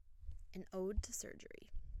An ode to surgery.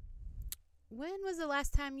 When was the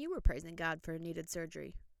last time you were praising God for needed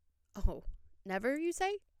surgery? Oh, never, you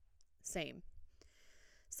say? Same.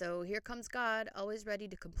 So here comes God, always ready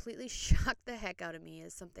to completely shock the heck out of me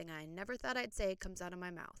as something I never thought I'd say comes out of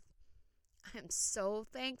my mouth. I am so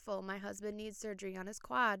thankful my husband needs surgery on his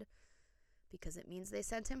quad because it means they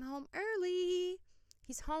sent him home early.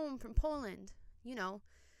 He's home from Poland. You know,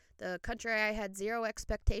 the country I had zero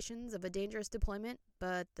expectations of a dangerous deployment,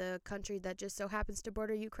 but the country that just so happens to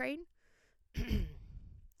border Ukraine.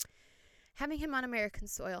 Having him on American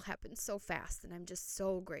soil happened so fast, and I'm just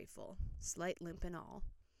so grateful, slight limp and all.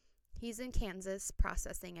 He's in Kansas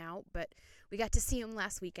processing out, but we got to see him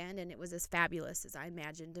last weekend, and it was as fabulous as I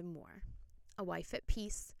imagined and more. A wife at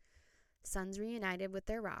peace, sons reunited with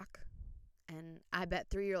their rock, and I bet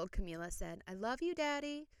 3-year-old Camila said, "I love you,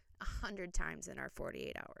 Daddy," 100 times in our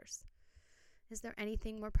 48 hours. Is there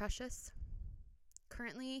anything more precious?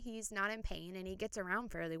 Currently, he's not in pain, and he gets around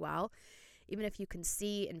fairly well, even if you can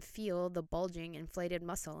see and feel the bulging, inflated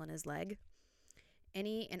muscle in his leg.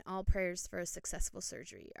 Any and all prayers for a successful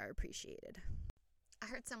surgery are appreciated. I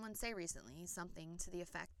heard someone say recently something to the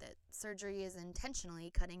effect that surgery is intentionally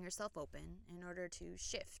cutting yourself open in order to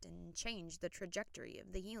shift and change the trajectory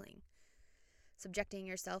of the healing, subjecting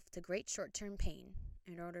yourself to great short-term pain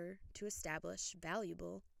in order to establish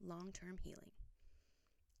valuable long-term healing.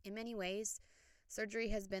 In many ways, surgery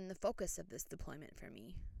has been the focus of this deployment for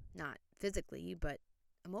me, not physically, but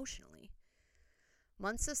emotionally.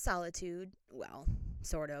 Months of solitude, well,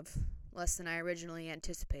 sort of, less than I originally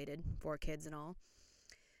anticipated, 4 kids and all,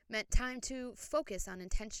 meant time to focus on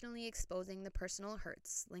intentionally exposing the personal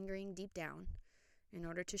hurts lingering deep down in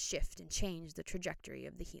order to shift and change the trajectory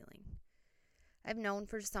of the healing. I've known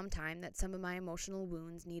for some time that some of my emotional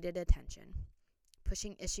wounds needed attention.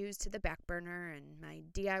 Pushing issues to the back burner and my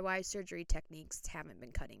DIY surgery techniques haven't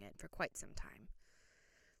been cutting it for quite some time,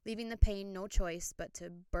 leaving the pain no choice but to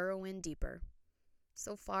burrow in deeper,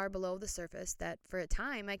 so far below the surface that for a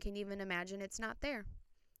time I can even imagine it's not there.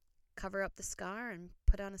 Cover up the scar and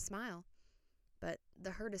put on a smile. But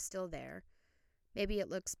the hurt is still there. Maybe it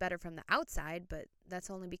looks better from the outside, but that's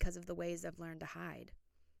only because of the ways I've learned to hide.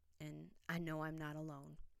 And I know I'm not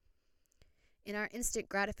alone. In our instant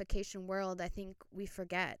gratification world, I think we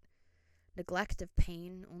forget. Neglect of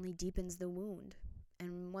pain only deepens the wound.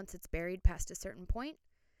 And once it's buried past a certain point,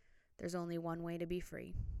 there's only one way to be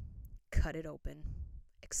free. Cut it open.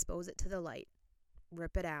 Expose it to the light.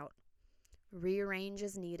 Rip it out. Rearrange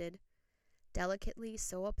as needed. Delicately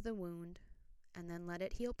sew up the wound, and then let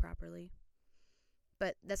it heal properly.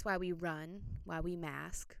 But that's why we run, why we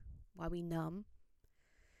mask, why we numb.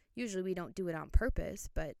 Usually we don't do it on purpose,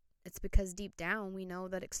 but it's because deep down we know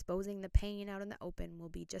that exposing the pain out in the open will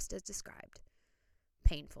be just as described.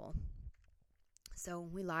 Painful. So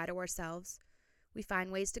we lie to ourselves. We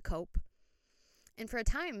find ways to cope. And for a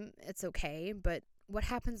time, it's okay, but what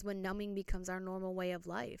happens when numbing becomes our normal way of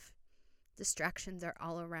life? Distractions are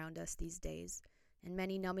all around us these days, and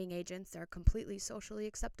many numbing agents are completely socially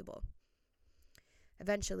acceptable.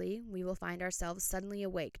 Eventually, we will find ourselves suddenly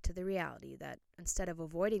awake to the reality that instead of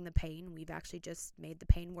avoiding the pain, we've actually just made the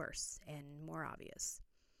pain worse and more obvious,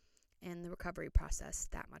 and the recovery process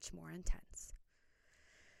that much more intense.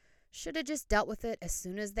 Should have just dealt with it as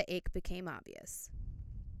soon as the ache became obvious.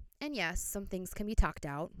 And yes, some things can be talked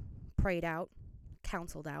out, prayed out,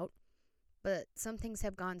 counseled out, but some things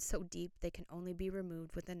have gone so deep they can only be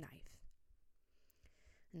removed with a knife.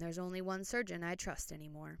 And there's only one surgeon I trust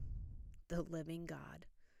anymore, the living God.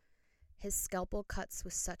 His scalpel cuts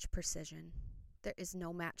with such precision. There is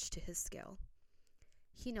no match to his skill.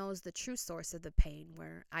 He knows the true source of the pain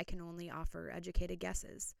where I can only offer educated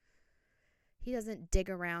guesses. He doesn't dig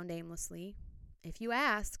around aimlessly. If you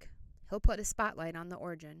ask, he'll put a spotlight on the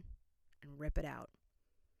origin and rip it out.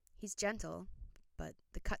 He's gentle, but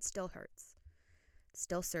the cut still hurts.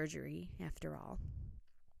 Still surgery, after all.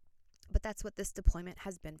 But that's what this deployment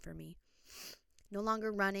has been for me. No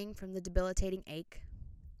longer running from the debilitating ache.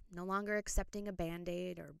 No longer accepting a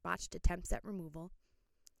Band-Aid or botched attempts at removal.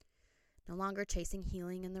 No longer chasing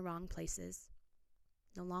healing in the wrong places.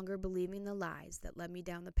 No longer believing the lies that led me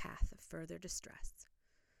down the path of further distress.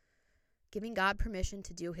 Giving God permission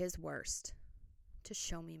to do his worst, to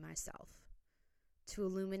show me myself, to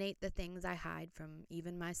illuminate the things I hide from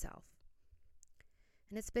even myself.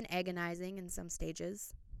 And it's been agonizing in some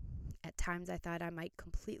stages. At times I thought I might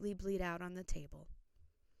completely bleed out on the table.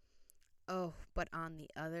 Oh, but on the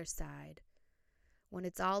other side, when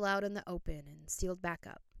it's all out in the open and sealed back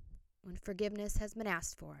up, when forgiveness has been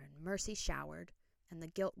asked for and mercy showered and the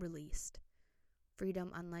guilt released,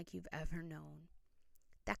 freedom unlike you've ever known,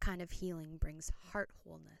 that kind of healing brings heart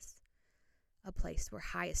wholeness, a place where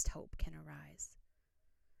highest hope can arise.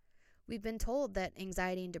 We've been told that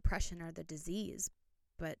anxiety and depression are the disease,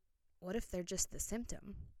 but what if they're just the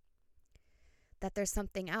symptom? That there's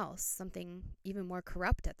something else, something even more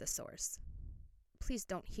corrupt at the source. Please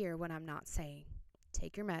don't hear what I'm not saying.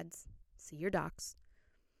 Take your meds, see your docs.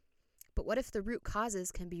 But what if the root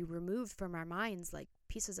causes can be removed from our minds like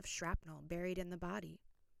pieces of shrapnel buried in the body?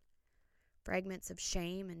 Fragments of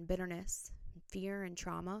shame and bitterness, and fear and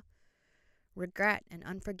trauma, regret and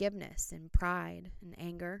unforgiveness and pride and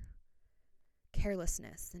anger,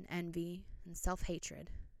 carelessness and envy and self-hatred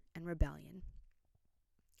and rebellion.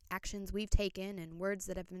 Actions we've taken and words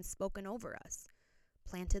that have been spoken over us,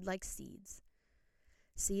 planted like seeds.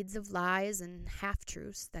 Seeds of lies and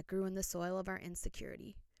half-truths that grew in the soil of our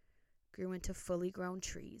insecurity, grew into fully grown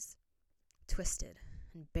trees, twisted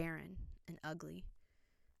and barren and ugly,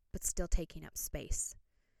 but still taking up space,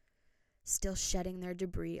 still shedding their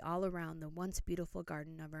debris all around the once beautiful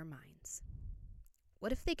garden of our minds.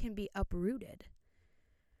 What if they can be uprooted?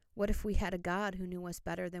 What if we had a God who knew us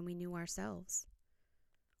better than we knew ourselves?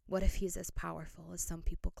 What if he's as powerful as some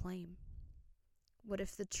people claim? What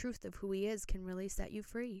if the truth of who he is can really set you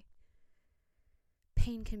free?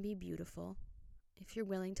 Pain can be beautiful if you're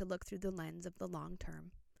willing to look through the lens of the long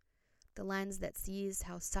term, the lens that sees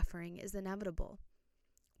how suffering is inevitable.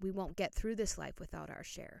 We won't get through this life without our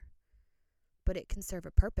share, but it can serve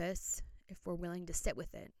a purpose if we're willing to sit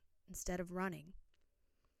with it instead of running.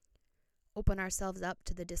 Open ourselves up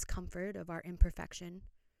to the discomfort of our imperfection,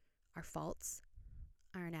 our faults,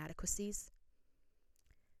 our inadequacies.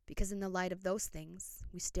 Because in the light of those things,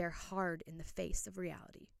 we stare hard in the face of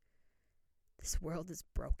reality. This world is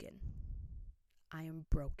broken. I am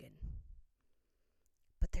broken.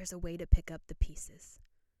 But there's a way to pick up the pieces,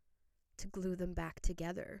 to glue them back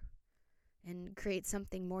together, and create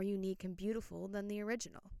something more unique and beautiful than the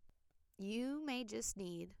original. You may just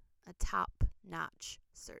need a top-notch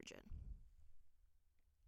surgeon.